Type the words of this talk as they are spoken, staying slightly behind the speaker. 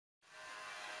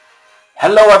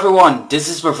Hello everyone, this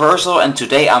is Reversal and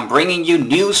today I'm bringing you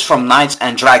news from Knights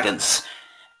and Dragons.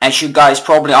 As you guys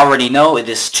probably already know, it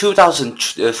is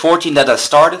 2014 that I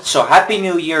started, so Happy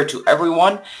New Year to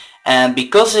everyone. And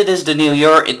because it is the new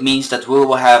year, it means that we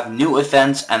will have new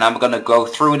events and I'm gonna go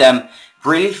through them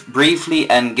briefly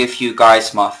and give you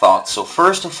guys my thoughts. So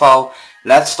first of all,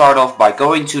 let's start off by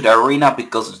going to the arena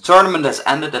because the tournament has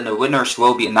ended and the winners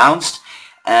will be announced.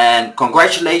 And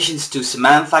congratulations to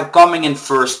Samantha coming in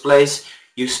first place.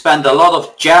 You spent a lot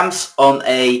of gems on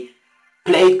a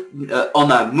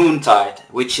Moontide,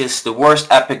 which is the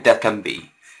worst epic that can be.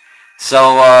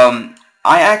 So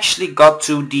I actually got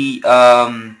to the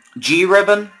G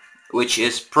ribbon, which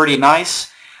is pretty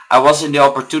nice. I was in the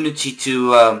opportunity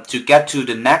to get to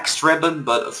the next ribbon,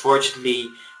 but unfortunately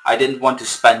I didn't want to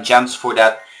spend gems for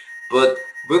that. But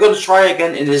we're gonna try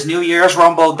again in this New Year's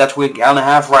Rumble that we're gonna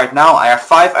have right now. I have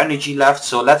 5 energy left,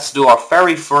 so let's do our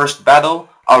very first battle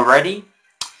already.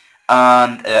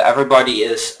 And everybody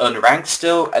is unranked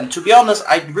still. And to be honest,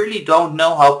 I really don't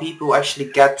know how people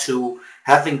actually get to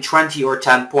having 20 or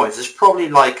 10 points. It's probably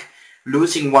like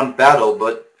losing one battle,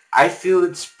 but I feel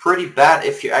it's pretty bad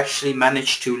if you actually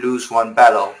manage to lose one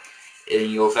battle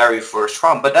in your very first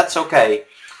round. But that's okay.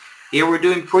 Here we're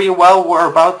doing pretty well. We're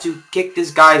about to kick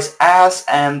this guy's ass,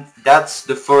 and that's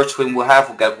the first win we'll have.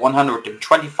 We'll get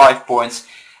 125 points,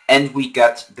 and we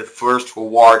get the first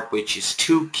reward, which is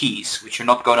 2 keys, which you're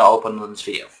not going to open on this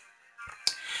video.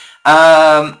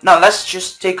 Now let's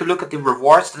just take a look at the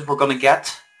rewards that we're going to get.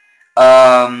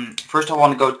 First I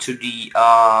want to go to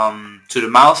the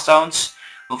milestones.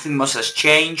 Nothing much has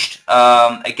changed.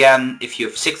 Again, if you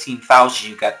have 16,000,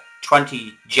 you get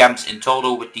 20 gems in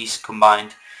total with these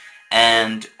combined.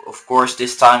 And of course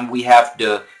this time we have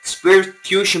the Spirit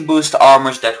Fusion Boost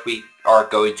armors that we are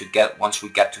going to get once we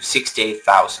get to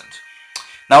 68,000.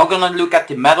 Now we're gonna look at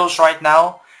the medals right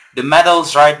now. The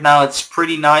medals right now, it's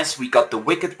pretty nice. We got the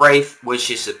Wicked Wraith,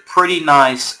 which is a pretty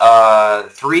nice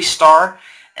 3-star.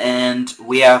 And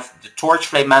we have the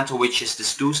Torchflame Mantle, which is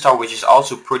this 2-star, which is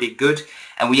also pretty good.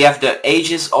 And we have the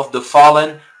Aegis of the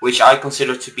Fallen, which I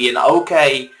consider to be an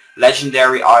okay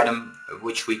legendary item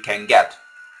which we can get.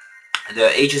 The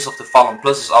Aegis of the Fallen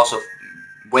Plus is also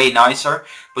way nicer,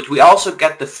 but we also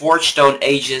get the Forgestone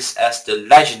Aegis as the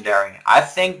legendary. I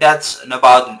think that's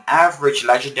about an average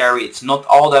legendary. It's not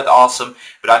all that awesome,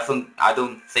 but I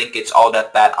don't think it's all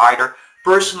that bad either.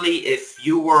 Personally, if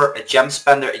you were a gem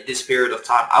spender in this period of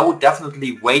time, I would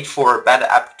definitely wait for a better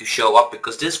epic to show up,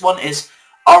 because this one is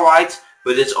alright,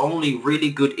 but it's only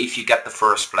really good if you get the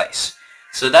first place.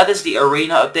 So that is the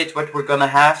arena update what we're gonna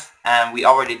have, and we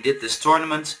already did this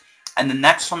tournament. And the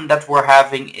next one that we're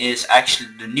having is actually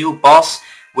the new boss,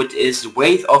 which is the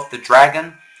Weight of the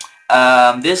Dragon.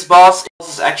 This boss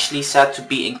is actually said to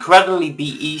be incredibly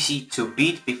easy to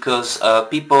beat, because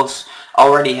people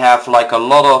already have like a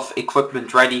lot of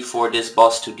equipment ready for this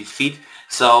boss to defeat.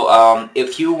 So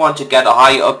if you want to get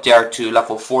high up there to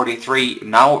level 43,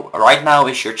 right now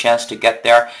is your chance to get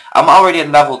there. I'm already at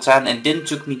level 10 and didn't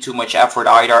took me too much effort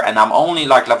either, and I'm only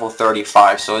like level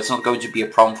 35, so it's not going to be a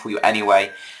problem for you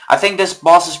anyway. I think this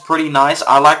boss is pretty nice.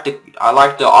 I like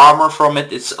the armor from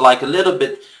it. It's like a little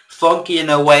bit funky in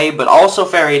a way, but also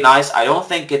very nice. I don't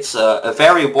think it's a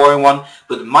very boring one,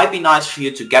 but it might be nice for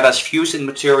you to get as fusing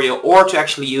material or to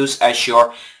actually use as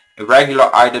your regular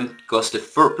item, because the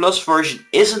plus version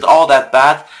isn't all that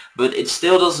bad, but it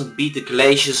still doesn't beat the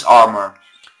Glacius armor.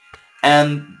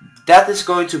 And that is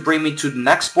going to bring me to the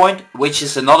next point, which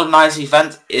is another nice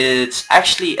event. It's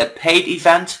actually a paid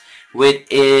event, which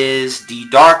is the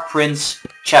Dark Prince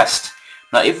chest.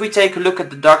 Now if we take a look at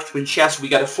the Dark Prince chest, we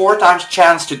get a 4 times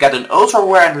chance to get an ultra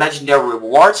rare and legendary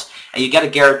rewards, and you get a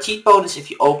guaranteed bonus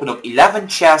if you open up 11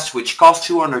 chests which cost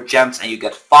 200 gems, and you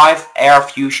get 5 air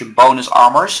fusion bonus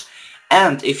armors.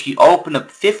 And if you open up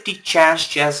 50 chance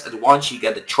chests at once, you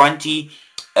get a 20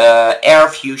 air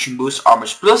fusion boost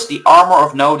armors plus the Armor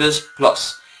of Notus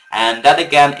plus. And that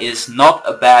again is not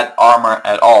a bad armor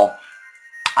at all.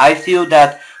 I feel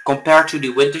that compared to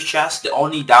the winter chest, the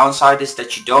only downside is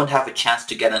that you don't have a chance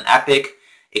to get an epic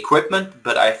equipment,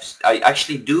 but I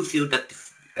actually do feel that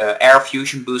the air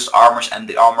fusion boost armors and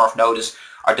the Armor of Notus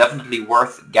are definitely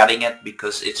worth getting it,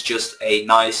 because it's just a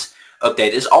nice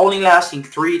update. It's only lasting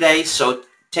 3 days, so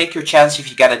take your chance if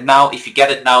you get it now. If you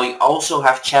get it now, you also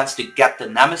have chance to get the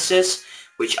Nemesis,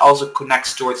 which also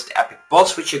connects towards the epic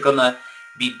boss, which you're gonna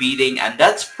be beating, and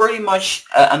that's pretty much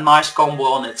a nice combo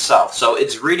on itself. So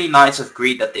it's really nice of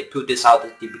Greed that they put this out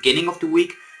at the beginning of the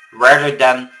week rather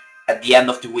than at the end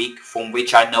of the week, from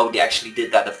which I know they actually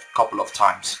did that a couple of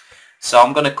times. So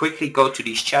I'm gonna quickly go to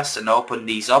these chests and open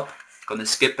these up. Gonna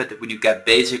skip it when you get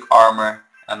basic armor,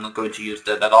 I'm not going to use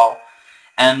that at all.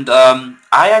 And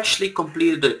I actually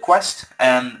completed the quest,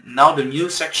 and now the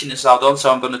news section is now done,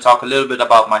 so I'm going to talk a little bit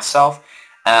about myself.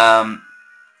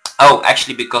 Oh,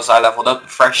 actually, because I leveled up,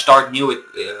 fresh start, new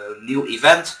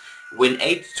event, win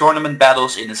 8 tournament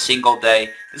battles in a single day.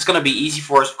 It's going to be easy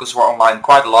for us because we're online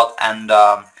quite a lot, and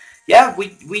yeah,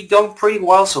 we done pretty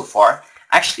well so far.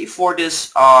 Actually, for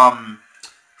this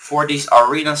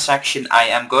arena section, I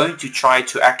am going to try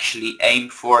to actually aim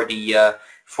for the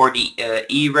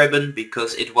E ribbon,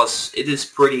 because it is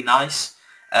pretty nice.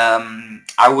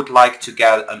 I would like to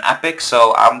get an epic,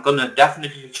 so I'm gonna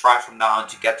definitely try from now on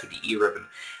to get to the E ribbon.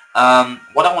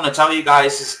 What I want to tell you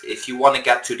guys is, if you want to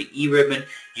get to the E ribbon,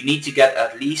 you need to get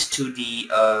at least to the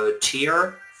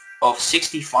tier of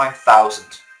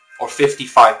 65,000 or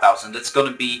 55,000. That's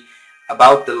gonna be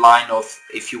about the line of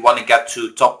if you want to get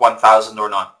to top 1,000 or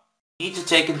not. Need to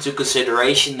take into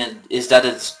consideration is that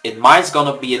it might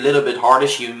gonna be a little bit harder.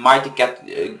 You might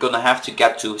gonna have to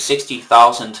get to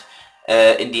 60,000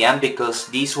 in the end, because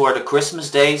these were the Christmas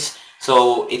days,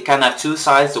 so it can have two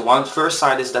sides. The first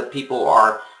side is that people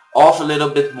are off a little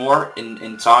bit more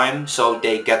in time, so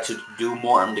they get to do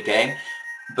more in the game,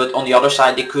 but on the other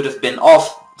side they could have been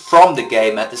off from the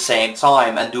game at the same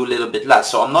time and do a little bit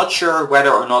less. So I'm not sure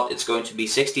whether or not it's going to be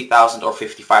 60,000 or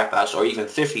 55,000 or even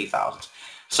 50,000.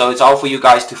 So it's all for you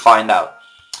guys to find out.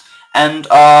 And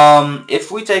if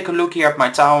we take a look here at my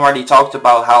town, I already talked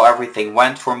about how everything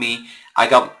went for me. I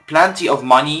got plenty of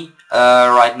money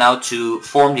right now to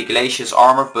form the Glacius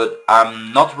armor, but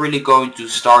I'm not really going to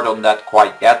start on that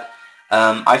quite yet.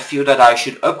 I feel that I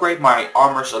should upgrade my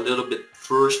armors a little bit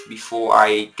first before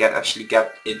I actually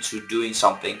get into doing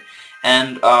something.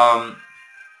 And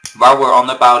while we're on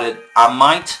about it, I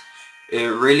might... It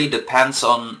really depends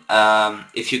on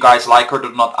if you guys like it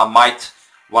or not. I might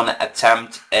want to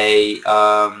attempt a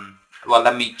well,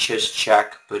 let me just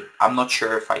check, but I'm not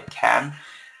sure if I can.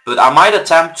 But I might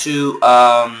attempt to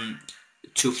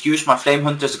fuse my Flame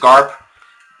Hunter's garb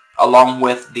along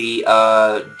with the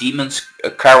Demon's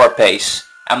Carapace.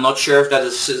 I'm not sure if that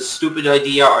is a stupid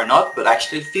idea or not, but I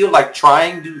actually feel like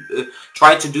try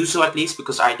to do so at least,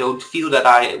 because I don't feel that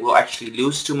I will actually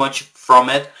lose too much from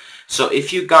it. So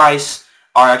if you guys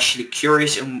are actually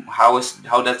curious in how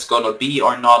that's gonna be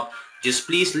or not, just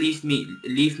please leave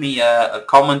me a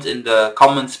comment in the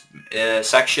comments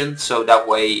section, so that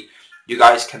way you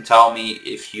guys can tell me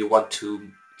if you want to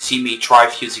see me try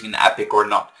fusing an epic or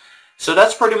not. So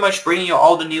that's pretty much bringing you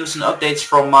all the news and updates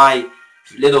from my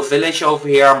little village over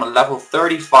here. I'm at level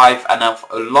 35 and I've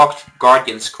unlocked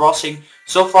Guardian's Crossing.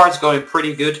 So far it's going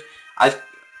pretty good. I've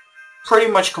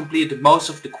pretty much completed most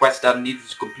of the quests that I needed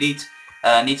to complete.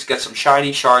 I need to get some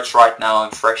shiny shards right now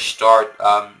and fresh start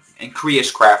in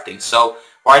Crea's crafting. So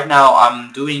right now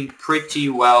I'm doing pretty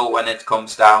well when it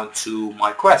comes down to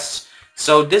my quests.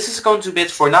 So this is going to be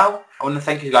it for now. I want to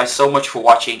thank you guys so much for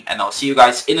watching, and I'll see you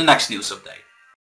guys in the next news update.